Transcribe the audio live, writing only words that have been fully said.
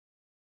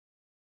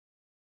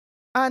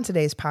On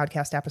today's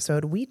podcast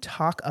episode, we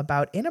talk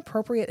about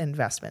inappropriate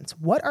investments.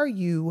 What are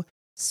you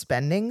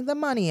spending the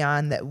money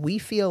on that we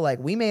feel like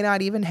we may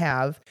not even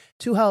have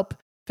to help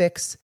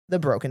fix the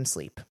broken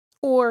sleep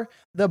or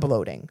the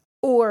bloating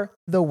or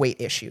the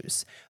weight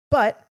issues,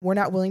 but we're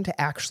not willing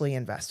to actually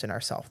invest in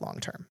ourselves long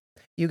term?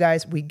 You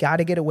guys, we got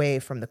to get away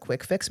from the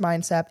quick fix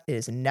mindset. It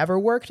has never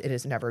worked. It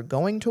is never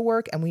going to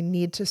work. And we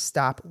need to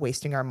stop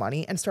wasting our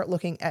money and start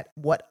looking at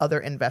what other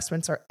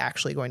investments are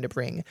actually going to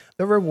bring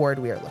the reward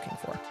we are looking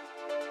for.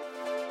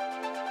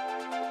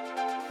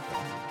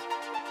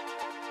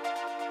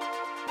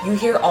 You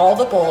hear all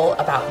the bull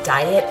about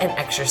diet and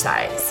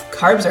exercise.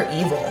 Carbs are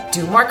evil.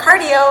 Do more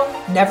cardio.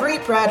 Never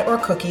eat bread or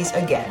cookies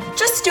again.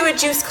 Just do a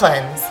juice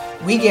cleanse.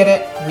 We get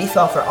it. We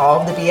fell for all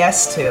of the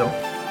BS too.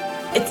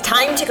 It's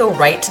time to go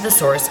right to the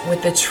source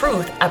with the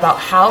truth about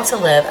how to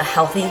live a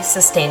healthy,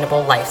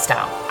 sustainable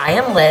lifestyle. I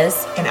am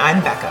Liz. And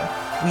I'm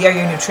Becca. We are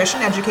your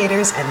nutrition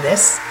educators, and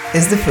this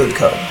is The Food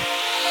Code.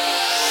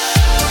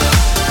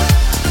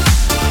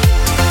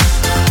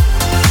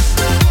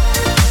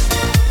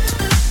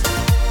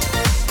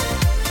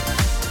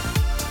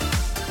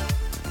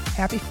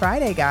 Happy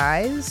Friday,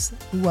 guys.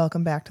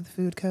 Welcome back to The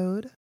Food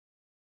Code.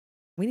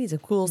 We need some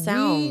cool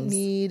sounds. We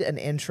need an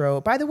intro.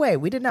 By the way,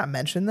 we did not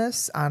mention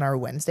this on our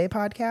Wednesday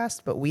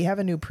podcast, but we have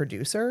a new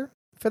producer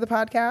for the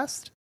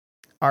podcast.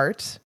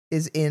 Art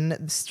is in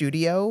the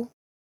studio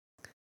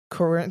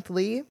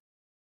currently.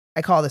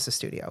 I call this a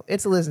studio.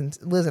 It's Liz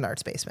and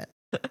Art's basement,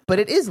 but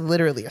it is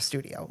literally a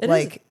studio.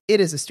 It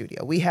is a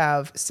studio. We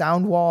have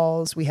sound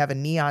walls. We have a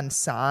neon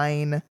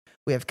sign.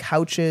 We have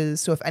couches.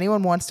 So if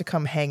anyone wants to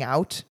come hang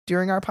out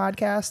during our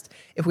podcast,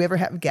 if we ever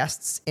have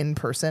guests in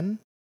person,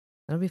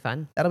 that'll be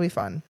fun.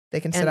 They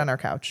can sit on our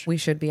couch. We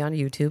should be on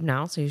YouTube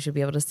now, so you should be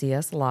able to see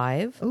us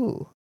live.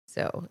 Ooh.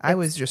 So I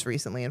was just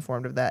recently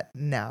informed of that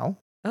now.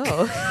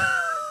 Oh.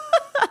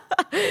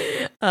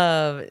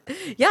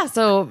 Yeah.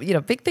 So,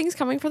 big things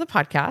coming for the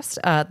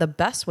podcast. The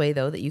best way,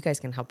 though, that you guys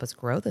can help us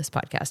grow this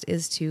podcast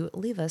is to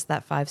leave us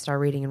that 5-star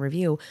rating and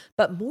review.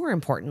 But more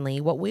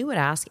importantly, what we would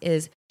ask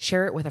is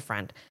share it with a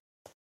friend.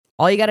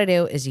 All you got to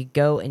do is you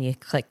go and you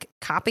click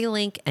copy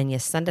link and you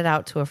send it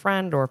out to a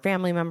friend or a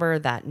family member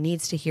that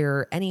needs to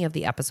hear any of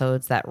the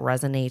episodes that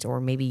resonate,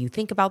 or maybe you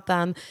think about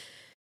them,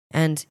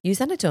 and you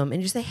send it to them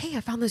and you say, hey,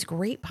 I found this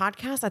great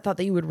podcast. I thought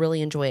that you would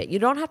really enjoy it. You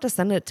don't have to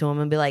send it to them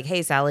and be like,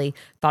 hey, Sally,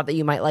 thought that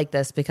you might like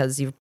this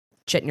because you've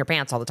shit in your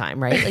pants all the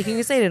time, right? Like, you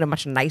can say it in a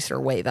much nicer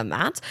way than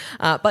that.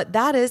 But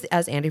that is,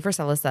 as Andy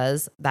Frisella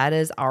says, that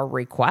is our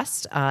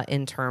request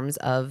in terms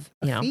of,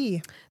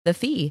 the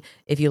fee.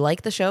 If you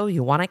like the show,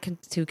 you want it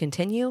to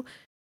continue,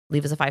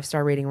 leave us a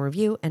 5-star rating and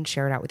review and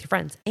share it out with your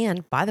friends.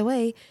 And by the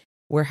way,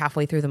 we're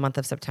halfway through the month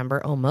of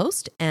September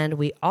almost, and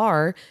we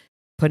are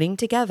putting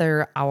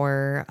together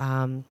our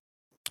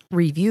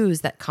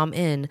reviews that come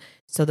in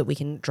so that we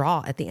can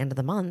draw at the end of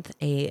the month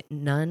a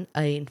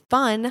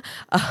fun,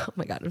 oh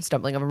my God, I'm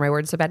stumbling over my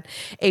words so bad,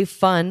 a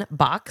fun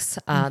box,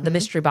 the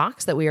mystery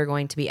box that we are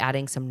going to be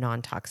adding some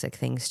non-toxic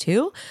things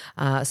to,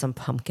 some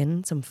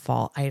pumpkin, some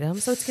fall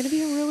items. So it's going to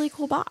be a really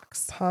cool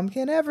box.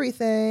 Pumpkin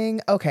everything.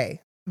 Okay.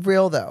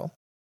 Real though.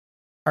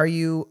 Are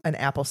you an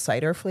apple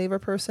cider flavor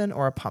person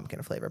or a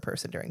pumpkin flavor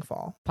person during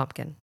fall?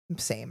 Pumpkin.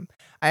 Same.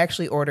 I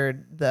actually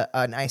ordered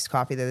an iced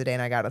coffee the other day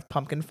and I got a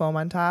pumpkin foam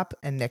on top,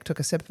 and Nick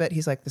took a sip of it.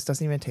 He's like, this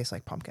doesn't even taste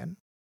like pumpkin.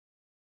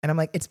 And I'm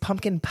like, it's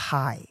pumpkin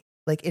pie.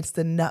 Like, it's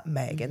the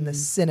nutmeg and the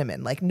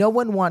cinnamon. Like, no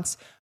one wants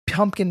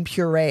pumpkin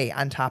puree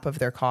on top of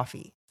their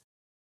coffee.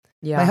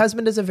 Yeah. My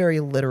husband is a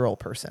very literal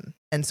person.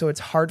 And so it's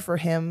hard for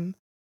him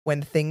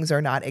when things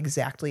are not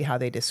exactly how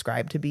they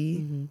describe to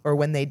be, or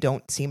when they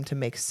don't seem to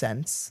make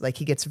sense. Like,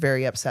 he gets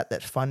very upset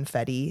that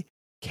funfetti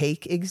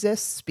cake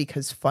exists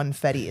because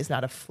funfetti is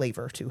not a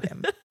flavor to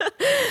him,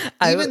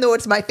 even though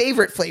it's my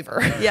favorite flavor.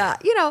 Yeah.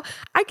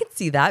 I can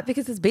see that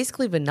because it's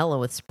basically vanilla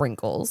with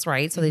sprinkles,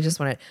 right? So they just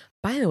want it.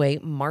 By the way,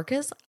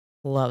 Marcus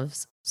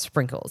loves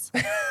sprinkles.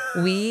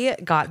 We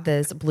got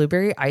this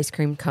blueberry ice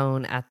cream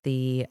cone at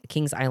the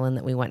Kings Island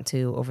that we went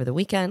to over the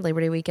weekend,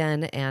 Labor Day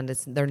weekend, and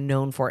they're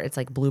known for it. It's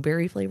like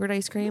blueberry flavored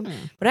ice cream,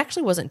 but it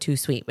actually wasn't too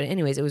sweet. But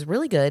anyways, it was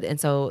really good. And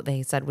so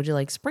they said, would you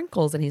like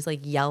sprinkles? And he's like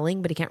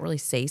yelling, but he can't really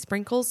say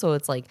sprinkles. So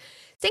it's like,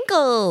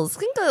 sprinkles.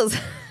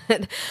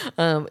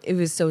 It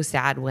was so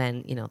sad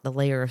when, the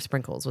layer of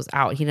sprinkles was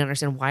out. He didn't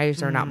understand why is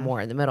there not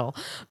more in the middle.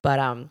 But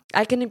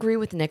I can agree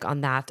with Nick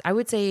on that. I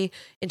would say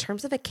in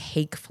terms of a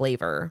cake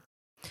flavor,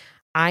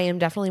 I am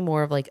definitely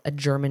more of like a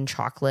German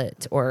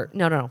chocolate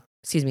no,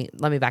 excuse me.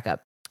 Let me back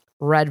up.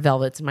 Red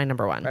Velvet's my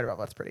number one. Red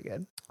Velvet's pretty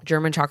good.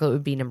 German chocolate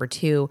would be number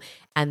 2.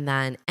 And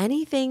then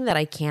anything that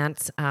I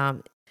can't,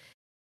 from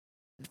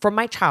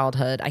my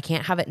childhood, I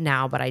can't have it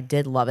now, but I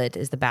did love it,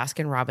 is the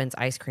Baskin Robbins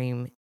ice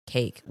cream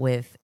cake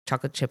with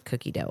chocolate chip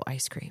cookie dough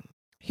ice cream.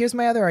 Here's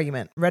my other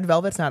argument. Red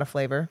Velvet's not a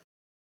flavor.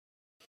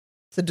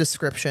 It's a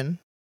description.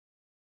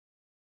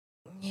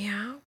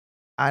 Yeah.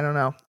 I don't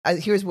know.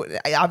 Here's what,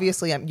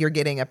 obviously you're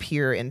getting a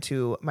peer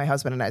into my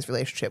husband and I's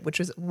relationship, which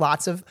is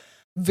lots of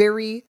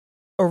very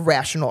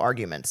irrational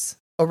arguments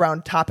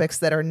around topics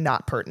that are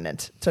not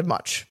pertinent to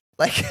much.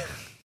 Like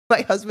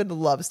my husband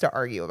loves to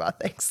argue about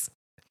things.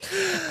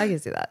 I can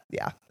see that.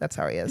 Yeah, that's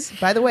how he is.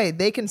 By the way,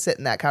 they can sit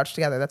in that couch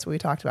together. That's what we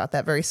talked about,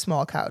 that very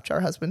small couch. Our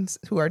husbands,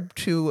 who are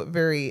two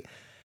very,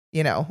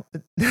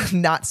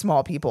 not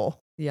small people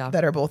Yeah.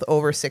 that are both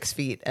over 6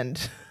 feet and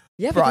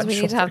Yeah, because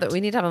we need to have broad-shouldered. we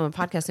need to have him on the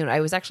podcast soon. I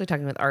was actually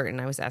talking with Art and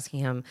I was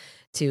asking him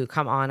to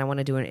come on. I want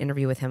to do an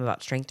interview with him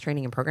about strength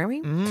training and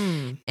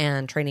programming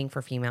and training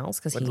for females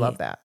because Would he love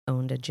that.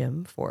 owned a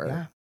gym for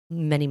Yeah.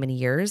 many, many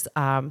years.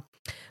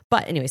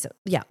 But anyway, so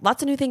yeah,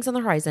 lots of new things on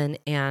the horizon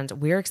and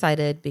we're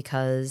excited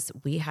because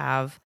we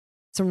have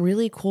some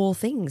really cool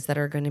things that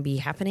are going to be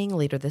happening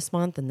later this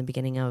month and the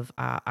beginning of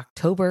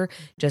October,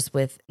 just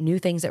with new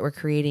things that we're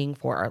creating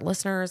for our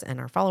listeners and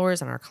our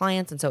followers and our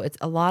clients. And so it's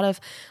a lot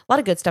of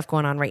good stuff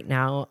going on right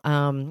now.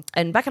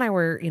 And Beck and I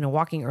were,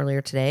 walking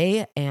earlier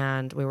today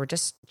and we were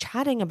just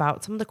chatting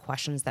about some of the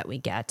questions that we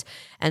get.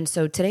 And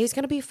so today's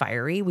going to be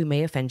fiery. We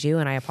may offend you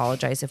and I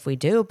apologize if we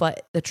do,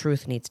 but the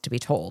truth needs to be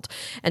told.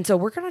 And so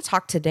we're going to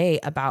talk today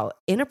about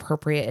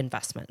inappropriate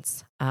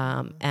investments.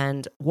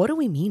 And what do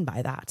we mean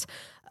by that?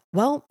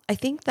 Well, I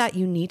think that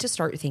you need to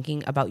start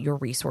thinking about your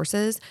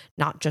resources,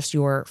 not just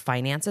your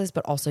finances,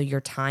 but also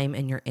your time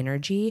and your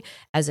energy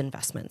as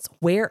investments.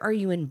 Where are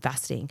you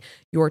investing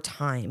your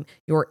time,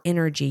 your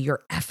energy,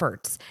 your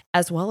efforts,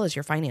 as well as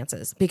your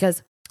finances?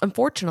 Because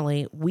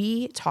unfortunately,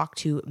 we talk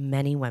to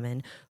many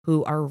women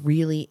who are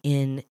really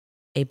in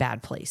a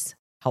bad place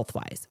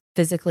health-wise.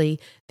 Physically,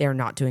 they're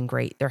not doing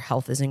great. Their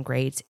health isn't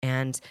great.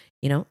 And,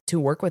 to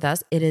work with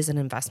us, it is an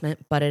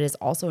investment, but it is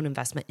also an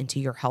investment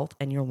into your health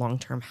and your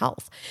long-term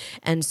health.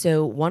 And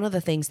so one of the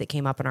things that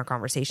came up in our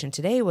conversation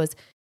today was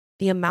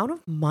the amount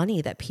of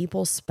money that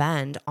people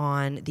spend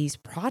on these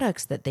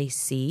products that they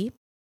see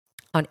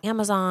on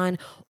Amazon,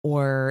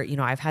 or,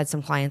 I've had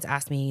some clients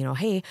ask me,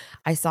 hey,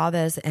 I saw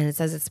this and it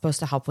says it's supposed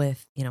to help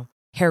with,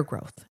 hair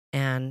growth.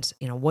 And,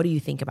 what do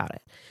you think about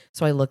it?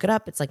 So I look it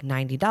up. It's like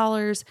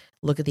 $90.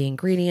 Look at the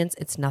ingredients.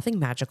 It's nothing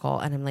magical.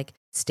 And I'm like,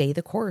 stay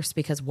the course,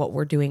 because what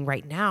we're doing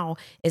right now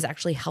is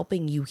actually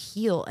helping you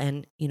heal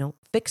and,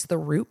 fix the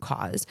root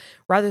cause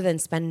rather than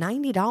spend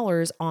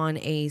 $90 on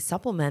a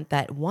supplement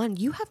that, one,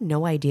 you have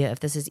no idea if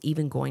this is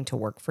even going to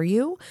work for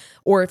you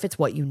or if it's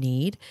what you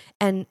need.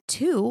 And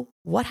two,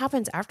 what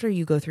happens after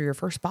you go through your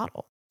first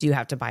bottle? Do you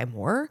have to buy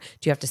more?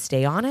 Do you have to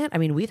stay on it? I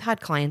mean, we've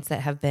had clients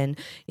that have been,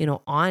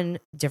 on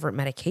different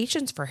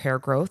medications for hair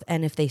growth.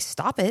 And if they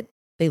stop it,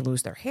 they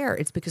lose their hair.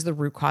 It's because the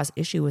root cause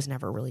issue was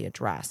never really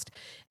addressed.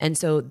 And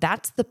so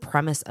that's the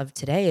premise of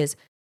today is,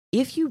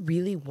 if you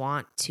really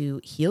want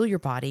to heal your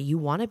body, you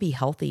want to be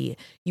healthy,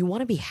 you want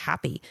to be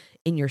happy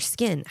in your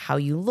skin, how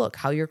you look,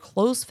 how your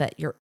clothes fit,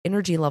 your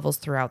energy levels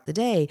throughout the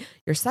day,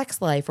 your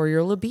sex life or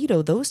your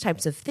libido, those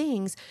types of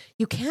things,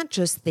 you can't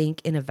just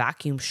think in a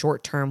vacuum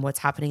short term what's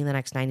happening in the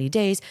next 90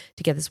 days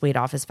to get this weight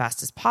off as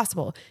fast as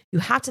possible. You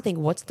have to think,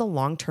 what's the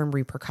long-term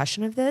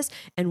repercussion of this?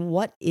 And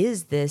what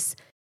is this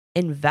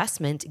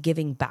investment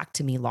giving back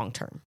to me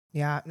long-term?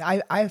 Yeah,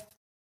 I've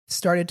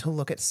started to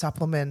look at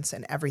supplements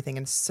and everything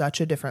in such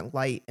a different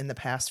light in the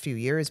past few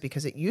years,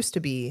 because it used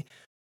to be,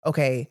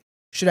 okay,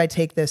 should I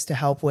take this to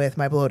help with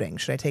my bloating?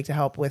 Should I take to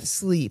help with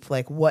sleep?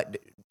 Like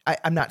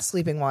I'm not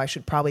sleeping well. I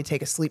should probably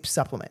take a sleep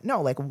supplement.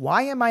 No, like,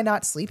 why am I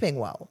not sleeping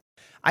well?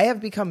 I have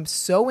become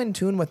so in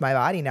tune with my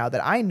body now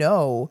that I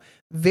know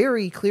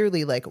very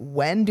clearly, like,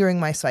 when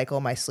during my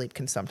cycle, my sleep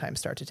can sometimes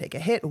start to take a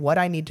hit, what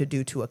I need to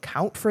do to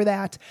account for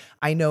that.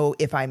 I know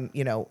if I'm,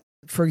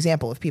 for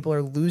example, if people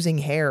are losing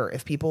hair,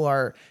 if people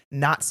are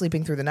not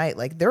sleeping through the night,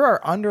 like, there are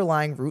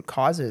underlying root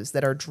causes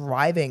that are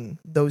driving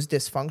those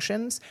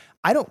dysfunctions.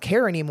 I don't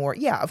care anymore.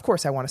 Yeah, of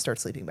course I want to start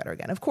sleeping better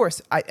again. Of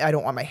course I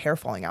don't want my hair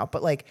falling out,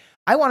 but like,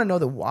 I want to know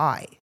the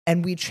why.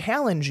 And we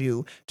challenge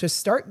you to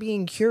start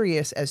being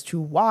curious as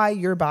to why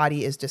your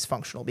body is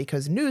dysfunctional,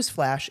 because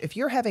newsflash, if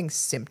you're having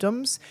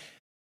symptoms,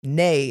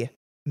 nay,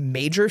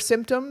 major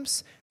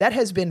symptoms, that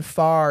has been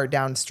far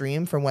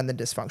downstream from when the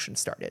dysfunction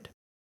started.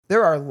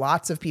 There are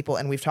lots of people,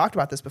 and we've talked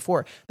about this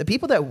before, the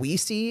people that we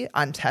see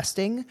on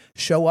testing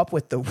show up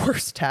with the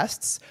worst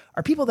tests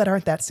are people that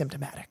aren't that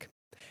symptomatic.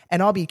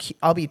 And I'll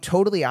be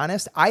totally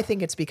honest. I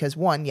think it's because,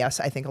 one, yes,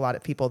 I think a lot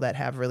of people that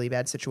have really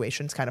bad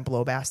situations kind of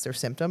blow past their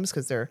symptoms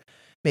because they're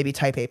maybe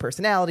type A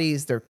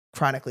personalities, they're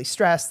chronically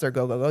stressed, they're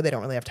go. They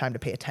don't really have time to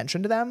pay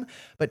attention to them.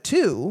 But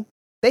two,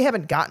 they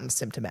haven't gotten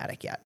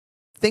symptomatic yet.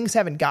 Things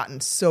haven't gotten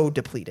so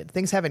depleted.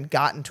 Things haven't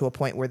gotten to a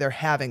point where they're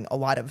having a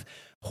lot of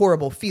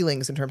horrible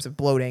feelings in terms of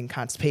bloating,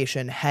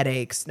 constipation,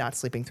 headaches, not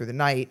sleeping through the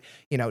night,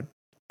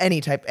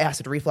 any type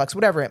acid reflux,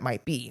 whatever it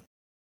might be.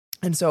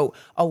 And so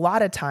a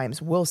lot of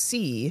times we'll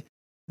see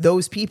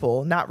those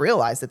people not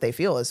realize that they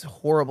feel as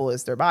horrible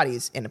as their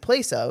bodies in a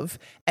place of.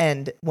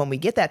 And when we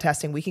get that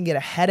testing, we can get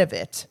ahead of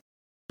it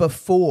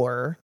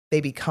before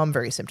they become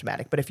very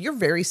symptomatic. But if you're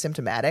very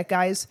symptomatic,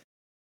 guys,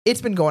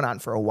 it's been going on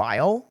for a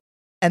while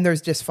and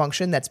there's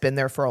dysfunction that's been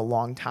there for a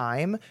long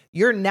time.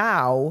 You're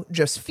now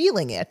just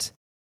feeling it.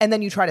 And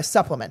then you try to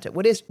supplement it,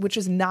 which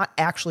is not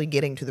actually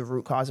getting to the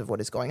root cause of what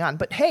is going on.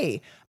 But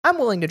hey, I'm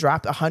willing to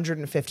drop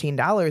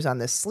 $115 on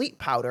this sleep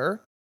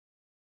powder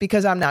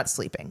because I'm not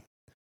sleeping.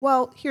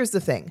 Well, here's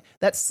the thing.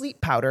 That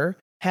sleep powder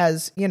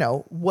has,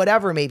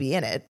 whatever may be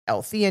in it,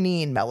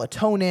 L-theanine,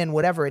 melatonin,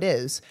 whatever it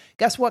is.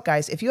 Guess what,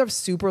 guys? If you have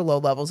super low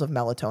levels of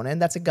melatonin,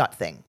 that's a gut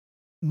thing.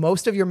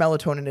 Most of your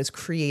melatonin is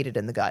created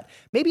in the gut.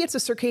 Maybe it's a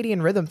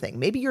circadian rhythm thing.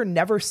 Maybe you're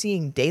never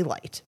seeing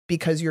daylight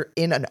because you're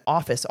in an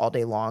office all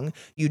day long.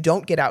 You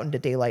don't get out into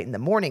daylight in the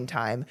morning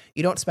time.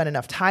 You don't spend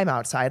enough time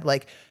outside.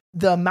 Like,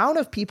 the amount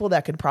of people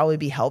that could probably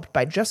be helped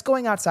by just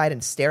going outside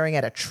and staring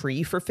at a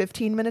tree for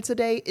 15 minutes a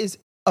day is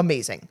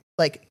amazing.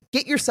 Like,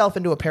 get yourself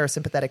into a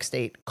parasympathetic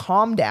state,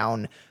 calm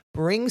down,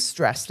 bring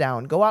stress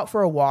down, go out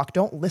for a walk,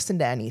 don't listen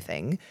to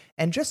anything,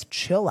 and just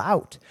chill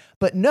out.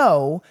 But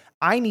no,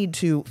 I need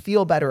to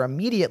feel better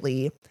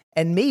immediately,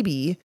 and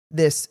maybe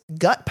this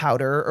gut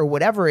powder or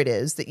whatever it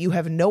is that you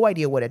have no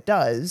idea what it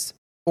does,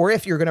 or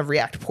if you're going to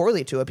react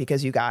poorly to it,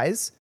 because you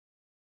guys,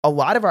 a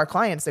lot of our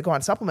clients that go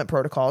on supplement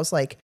protocols,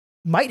 like,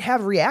 might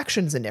have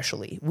reactions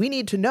initially. We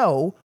need to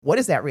know, what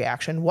is that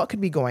reaction? What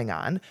could be going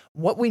on?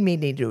 What we may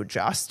need to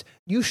adjust.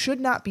 You should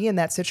not be in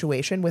that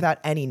situation without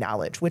any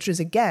knowledge, which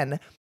is, again,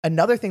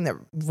 another thing that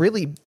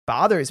really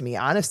bothers me,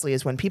 honestly,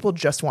 is when people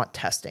just want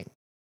testing.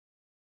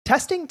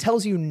 Testing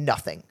tells you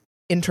nothing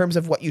in terms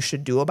of what you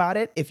should do about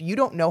it if you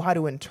don't know how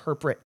to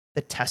interpret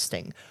the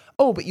testing.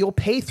 Oh, but you'll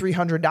pay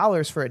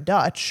 $300 for a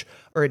Dutch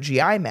or a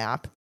GI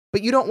map,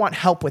 but you don't want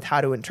help with how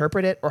to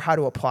interpret it or how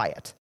to apply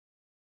it.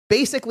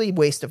 Basically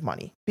waste of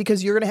money,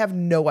 because you're going to have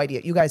no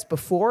idea. You guys,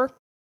 before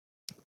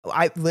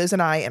Liz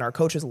and I and our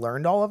coaches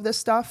learned all of this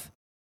stuff,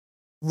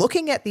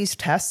 looking at these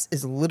tests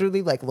is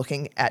literally like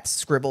looking at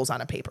scribbles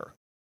on a paper.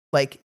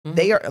 Like,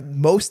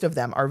 most of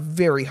them are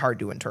very hard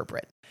to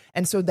interpret.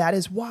 And so that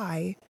is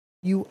why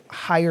you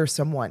hire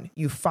someone,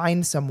 you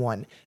find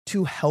someone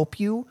to help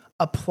you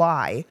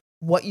apply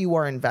what you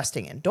are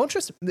investing in. Don't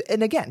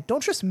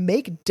just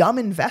make dumb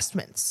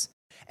investments,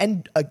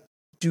 and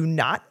do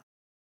not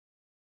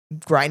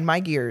grind my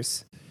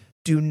gears.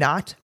 Do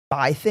not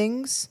buy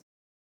things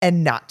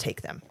and not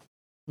take them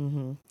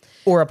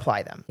or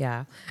apply them.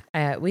 Yeah.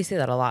 We see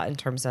that a lot in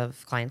terms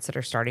of clients that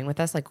are starting with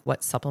us. Like,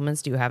 what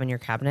supplements do you have in your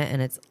cabinet?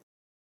 And it's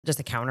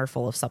just a counter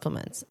full of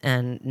supplements,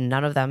 and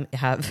none of them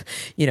have,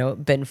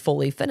 been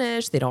fully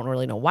finished. They don't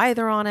really know why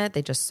they're on it.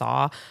 They just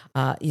saw,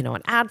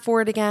 an ad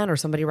for it again, or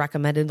somebody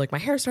recommended, like, my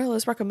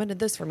hairstylist recommended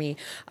this for me.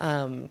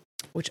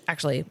 Which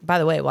actually, by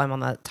the way, while I'm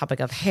on the topic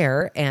of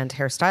hair and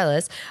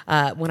hairstylists,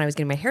 when I was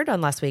getting my hair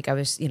done last week, I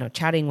was,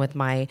 chatting with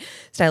my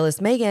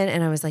stylist, Megan,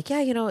 and I was like,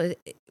 yeah,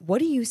 what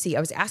do you see? I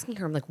was asking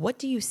her, I'm like, what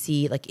do you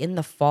see, like, in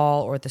the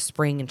fall or the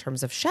spring in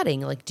terms of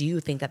shedding? Like, do you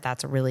think that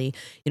that's a really,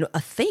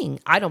 a thing?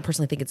 I don't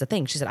personally think it's a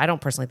thing. She said, I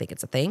don't personally think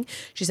it's a thing.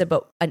 She said,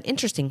 but an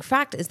interesting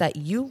fact is that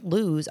you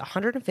lose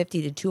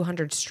 150 to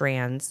 200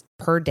 strands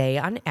per day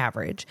on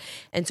average.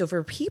 And so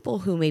for people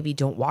who maybe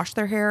don't wash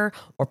their hair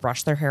or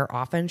brush their hair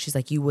often, she's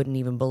like, you wouldn't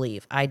even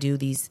believe. I do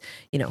these,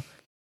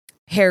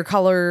 hair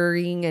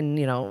coloring and,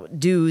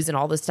 do's and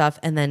all this stuff.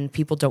 And then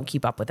people don't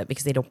keep up with it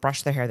because they don't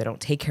brush their hair. They don't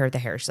take care of the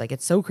hair. She's like,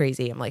 it's so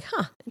crazy. I'm like,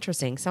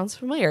 interesting. Sounds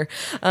familiar.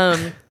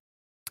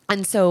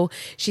 And so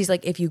she's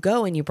like, if you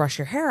go and you brush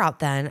your hair out,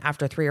 then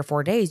after 3 or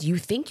 4 days, you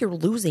think you're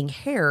losing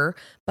hair,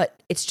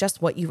 but it's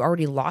just what you've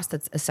already lost.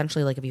 That's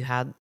essentially like if you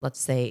had, let's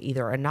say,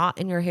 either a knot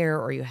in your hair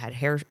or you had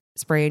hair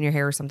spray in your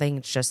hair or something,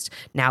 it's just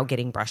now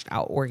getting brushed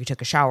out, or you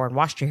took a shower and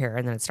washed your hair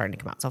and then it's starting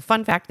to come out. So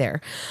fun fact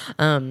there.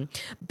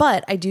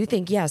 But I do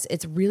think, yes,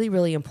 it's really,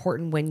 really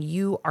important when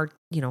you are,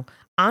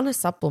 on a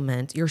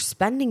supplement, you're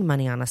spending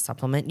money on a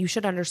supplement, you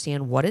should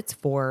understand what it's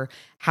for,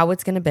 how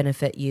it's going to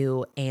benefit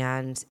you,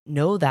 and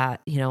know that,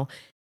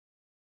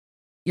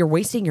 you're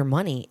wasting your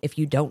money if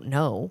you don't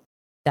know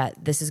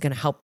that this is going to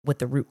help with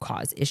the root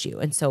cause issue.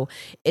 And so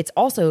it's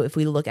also, if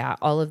we look at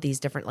all of these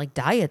different like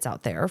diets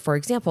out there, for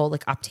example,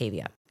 like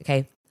Optavia.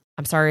 Okay.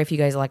 I'm sorry if you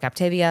guys like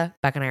Optavia.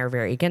 Beck and I are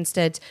very against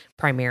it,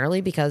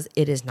 primarily because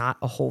it is not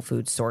a whole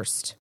food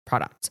sourced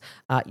product.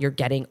 You're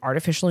getting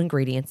artificial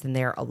ingredients in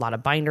there, a lot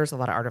of binders, a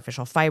lot of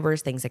artificial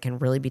fibers, things that can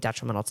really be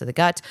detrimental to the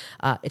gut.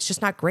 It's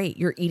just not great.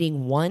 You're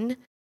eating one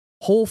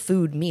whole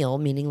food meal,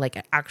 meaning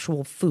like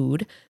actual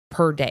food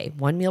per day,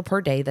 one meal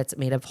per day that's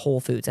made of whole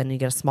foods. And you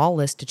get a small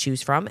list to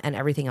choose from, and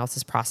everything else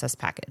is processed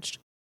packaged.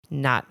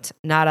 Not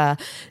a,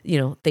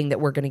 thing that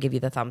we're going to give you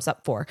the thumbs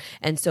up for.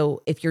 And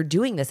so if you're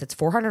doing this, it's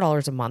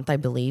 $400 a month, I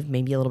believe,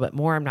 maybe a little bit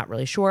more. I'm not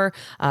really sure.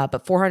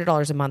 But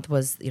 $400 a month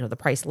was, the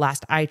price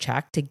last I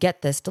checked to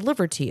get this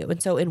delivered to you.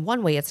 And so in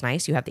one way, it's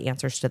nice. You have the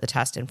answers to the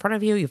test in front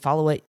of you. You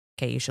follow it.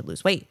 Okay, you should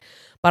lose weight.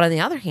 But on the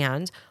other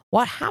hand,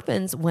 what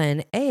happens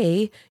when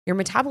your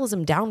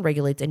metabolism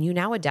downregulates and you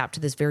now adapt to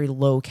this very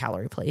low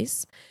calorie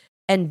place?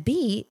 And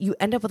B, you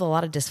end up with a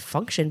lot of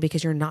dysfunction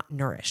because you're not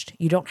nourished.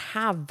 You don't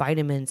have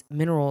vitamins,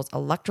 minerals,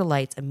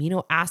 electrolytes,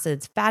 amino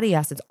acids, fatty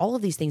acids, all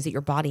of these things that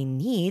your body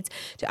needs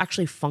to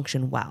actually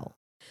function well.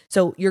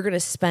 So you're going to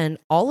spend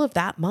all of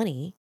that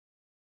money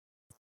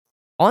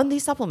on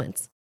these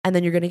supplements, and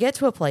then you're going to get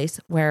to a place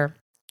where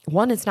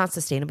one, it's not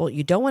sustainable.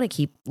 You don't want to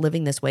keep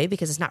living this way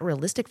because it's not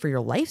realistic for your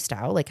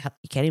lifestyle. Like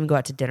you can't even go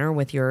out to dinner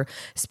with your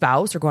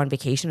spouse or go on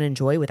vacation and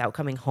enjoy without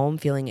coming home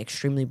feeling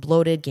extremely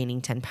bloated, gaining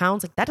 10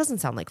 pounds. Like that doesn't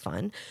sound like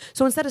fun.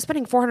 So instead of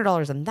spending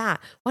 $400 on that,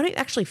 why don't you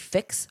actually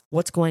fix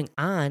what's going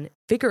on,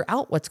 figure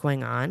out what's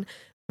going on,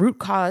 root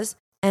cause,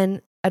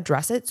 and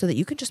address it so that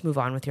you can just move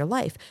on with your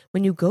life.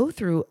 When you go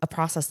through a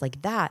process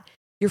like that,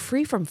 you're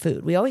free from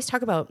food. We always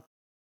talk about,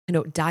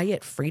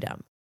 diet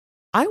freedom.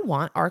 I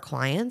want our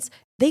clients,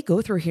 they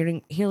go through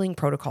healing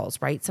protocols,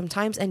 right?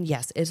 Sometimes, and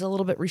yes, it's a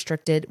little bit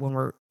restricted when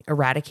we're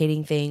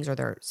eradicating things or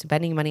they're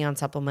spending money on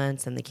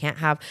supplements and they can't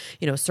have,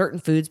 certain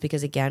foods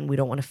because again, we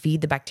don't want to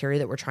feed the bacteria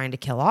that we're trying to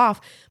kill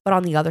off. But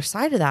on the other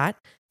side of that,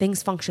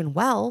 things function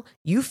well.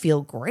 You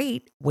feel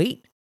great.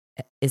 Weight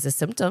is a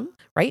symptom,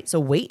 right? So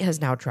weight has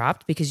now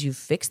dropped because you've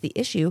fixed the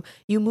issue.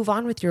 You move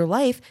on with your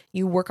life.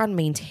 You work on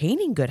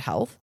maintaining good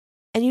health.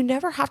 And you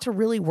never have to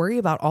really worry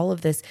about all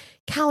of this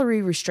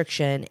calorie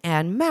restriction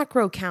and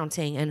macro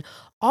counting and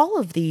all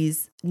of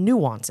these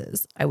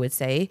nuances, I would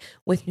say,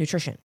 with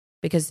nutrition,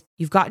 because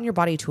you've gotten your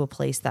body to a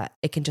place that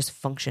it can just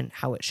function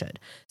how it should.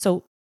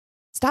 So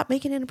stop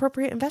making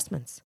inappropriate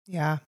investments.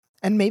 Yeah.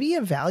 And maybe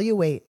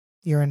evaluate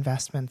your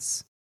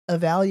investments.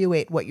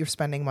 Evaluate what you're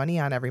spending money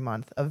on every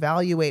month.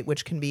 Evaluate,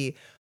 which can be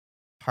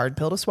hard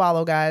pill to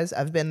swallow, guys.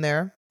 I've been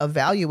there.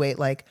 Evaluate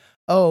like,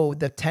 oh,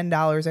 the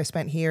 $10 I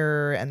spent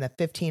here and the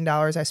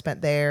 $15 I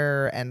spent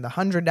there and the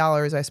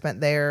 $100 I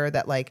spent there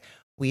that like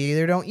we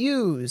either don't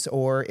use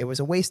or it was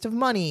a waste of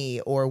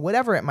money or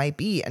whatever it might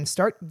be, and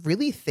start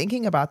really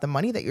thinking about the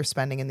money that you're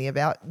spending and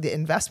the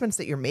investments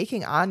that you're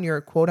making on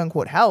your quote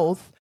unquote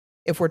health.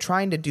 If we're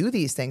trying to do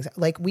these things,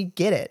 like we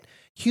get it.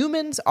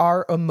 Humans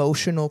are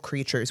emotional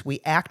creatures.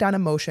 We act on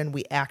emotion.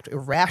 We act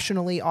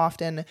irrationally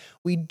often.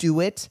 We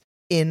do it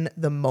in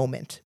the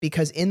moment,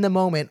 because in the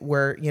moment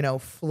we're,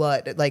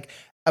 flood, like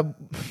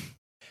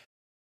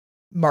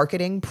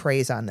marketing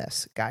preys on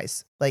this,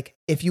 guys. Like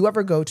if you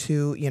ever go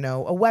to,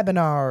 a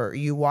webinar,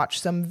 you watch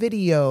some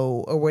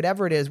video or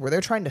whatever it is where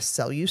they're trying to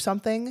sell you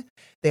something,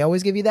 they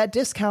always give you that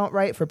discount,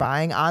 right, for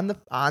buying on the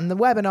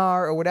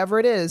webinar or whatever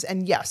it is.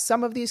 And yes,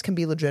 some of these can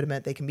be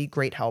legitimate. They can be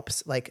great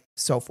helps, like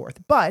so forth.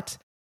 But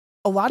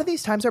a lot of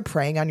these times are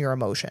preying on your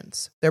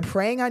emotions. They're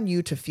preying on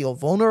you to feel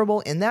vulnerable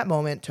in that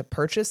moment to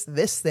purchase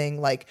this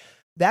thing. Like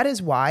that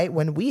is why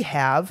when we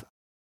have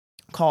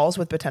calls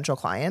with potential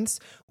clients,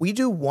 we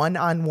do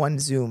one-on-one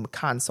Zoom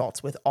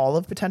consults with all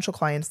of potential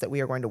clients that we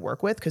are going to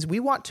work with, because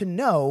we want to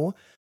know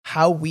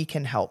how we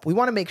can help. We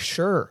want to make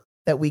sure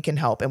that we can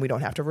help and we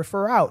don't have to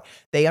refer out.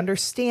 They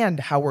understand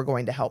how we're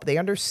going to help. They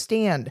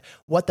understand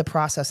what the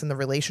process and the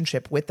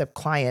relationship with the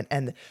client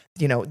and,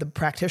 the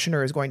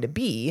practitioner is going to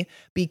be,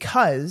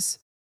 because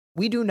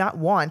we do not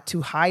want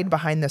to hide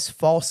behind this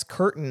false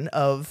curtain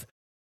of,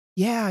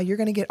 yeah, you're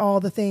going to get all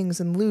the things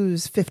and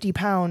lose 50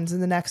 pounds in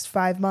the next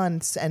 5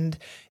 months. And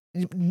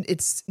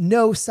it's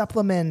no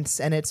supplements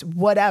and it's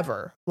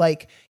whatever.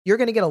 Like you're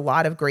going to get a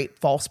lot of great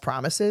false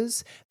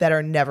promises that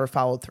are never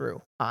followed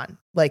through on.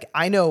 Like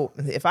I know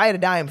if I had a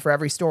dime for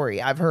every story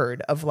I've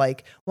heard of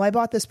like, well, I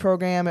bought this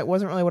program, it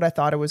wasn't really what I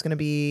thought it was going to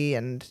be.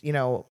 And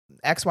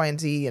X, Y, and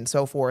Z and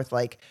so forth.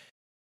 Like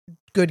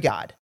good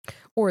God.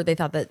 Or they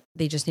thought that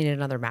they just needed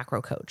another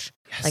macro coach.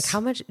 Yes. Like how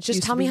much,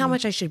 just tell me how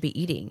much I should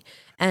be eating.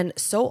 And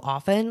so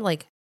often,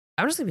 like,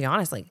 I'm just gonna be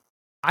honest, like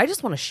I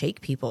just want to shake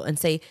people and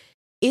say,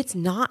 it's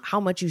not how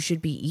much you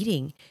should be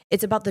eating.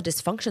 It's about the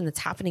dysfunction that's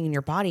happening in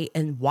your body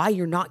and why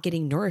you're not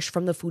getting nourished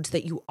from the foods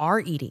that you are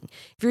eating.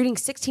 If you're eating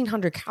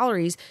 1,600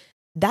 calories,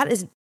 that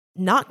is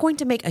not going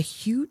to make a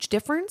huge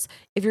difference.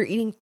 If you're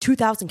eating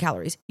 2,000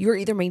 calories, you're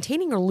either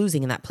maintaining or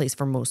losing in that place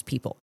for most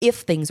people, if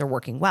things are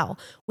working well.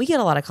 We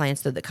get a lot of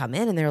clients that come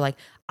in and they're like,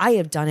 I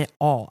have done it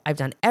all. I've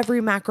done every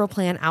macro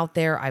plan out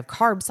there. I've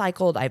carb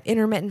cycled. I've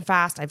intermittent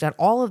fast. I've done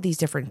all of these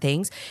different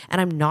things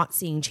and I'm not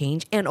seeing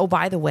change. And oh,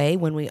 by the way,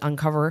 when we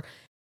uncover,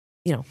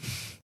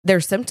 their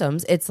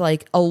symptoms, it's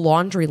like a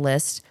laundry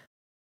list,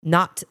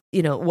 not,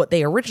 what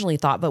they originally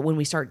thought. But when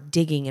we start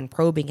digging and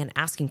probing and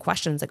asking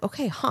questions like,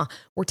 okay,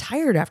 we're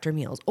tired after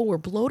meals. Oh, we're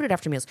bloated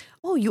after meals.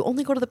 Oh, you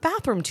only go to the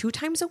bathroom 2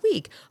 times a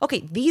week.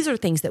 Okay. These are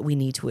things that we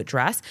need to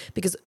address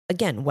because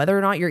again, whether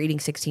or not you're eating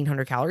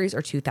 1,600 calories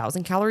or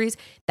 2,000 calories,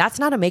 that's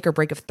not a make or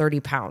break of 30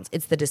 pounds.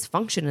 It's the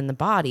dysfunction in the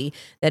body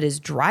that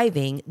is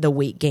driving the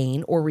weight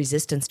gain or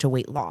resistance to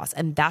weight loss.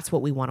 And that's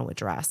what we want to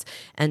address.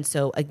 And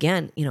so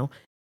again,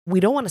 we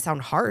don't want to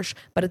sound harsh,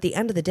 but at the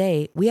end of the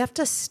day, we have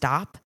to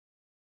stop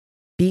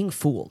being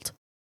fooled.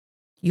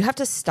 You have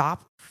to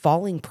stop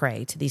falling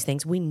prey to these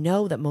things. We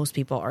know that most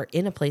people are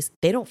in a place,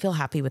 they don't feel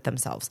happy with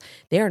themselves.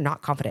 They are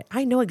not confident.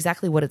 I know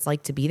exactly what it's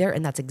like to be there.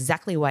 And that's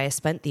exactly why I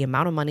spent the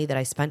amount of money that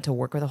I spent to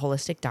work with a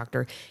holistic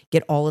doctor,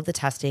 get all of the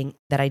testing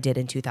that I did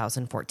in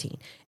 2014.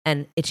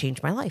 And it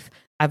changed my life.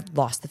 I've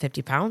lost the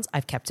 50 pounds.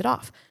 I've kept it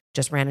off.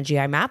 Just ran a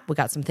GI map. We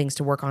got some things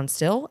to work on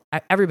still.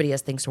 Everybody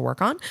has things to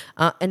work on.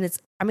 And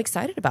I'm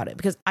excited about it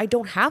because I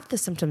don't have the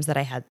symptoms that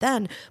I had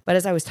then. But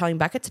as I was telling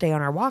Becca today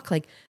on our walk,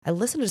 like I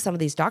listened to some of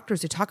these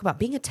doctors who talk about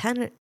being a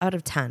 10 out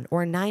of 10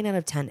 or a 9 out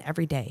of 10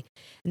 every day.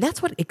 And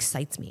that's what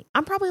excites me.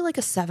 I'm probably like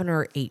a 7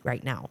 or 8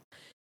 right now.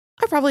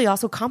 I probably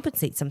also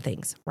compensate some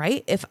things,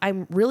 right? If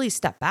I'm really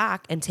step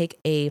back and take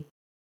a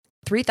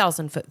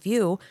 3,000-foot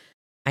view,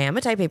 I am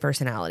a type A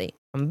personality.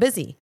 I'm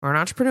busy. We're an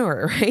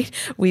entrepreneur, right?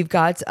 We've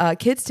got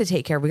kids to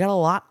take care of. We got a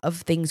lot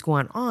of things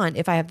going on.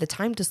 If I have the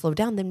time to slow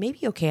down, then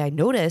maybe, okay, I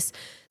notice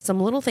some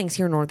little things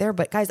here nor there.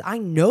 But guys, I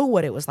know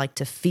what it was like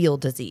to feel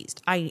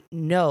diseased. I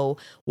know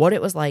what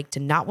it was like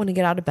to not want to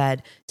get out of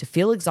bed, to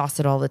feel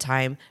exhausted all the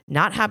time,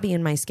 not happy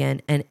in my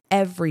skin. And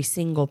every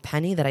single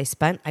penny that I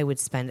spent, I would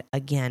spend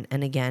again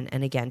and again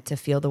and again to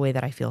feel the way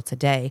that I feel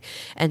today.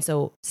 And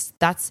so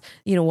that's,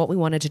 what we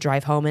wanted to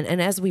drive home.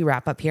 And as we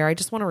wrap up here, I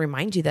just want to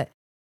remind you that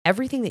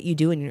everything that you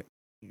do in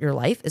your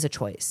life is a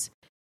choice.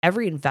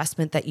 Every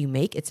investment that you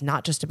make, it's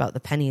not just about the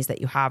pennies that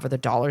you have or the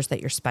dollars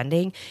that you're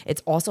spending.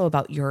 It's also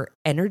about your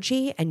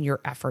energy and your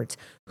efforts.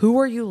 Who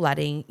are you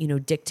letting,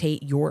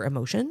 dictate your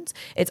emotions?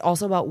 It's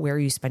also about where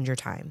you spend your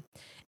time.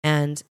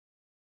 And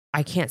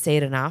I can't say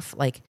it enough.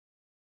 Like,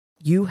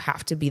 you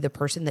have to be the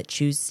person that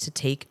chooses to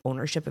take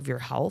ownership of your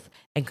health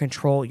and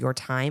control your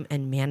time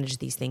and manage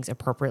these things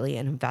appropriately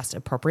and invest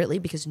appropriately,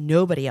 because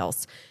nobody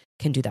else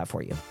can do that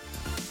for you.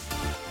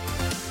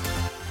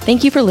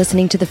 Thank you for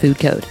listening to The Food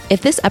Code.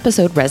 If this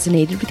episode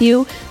resonated with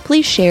you,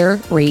 please share,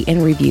 rate,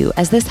 and review,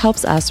 as this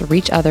helps us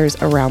reach others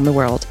around the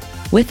world.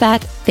 With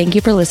that, thank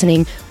you for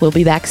listening. We'll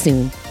be back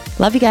soon.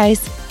 Love you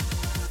guys.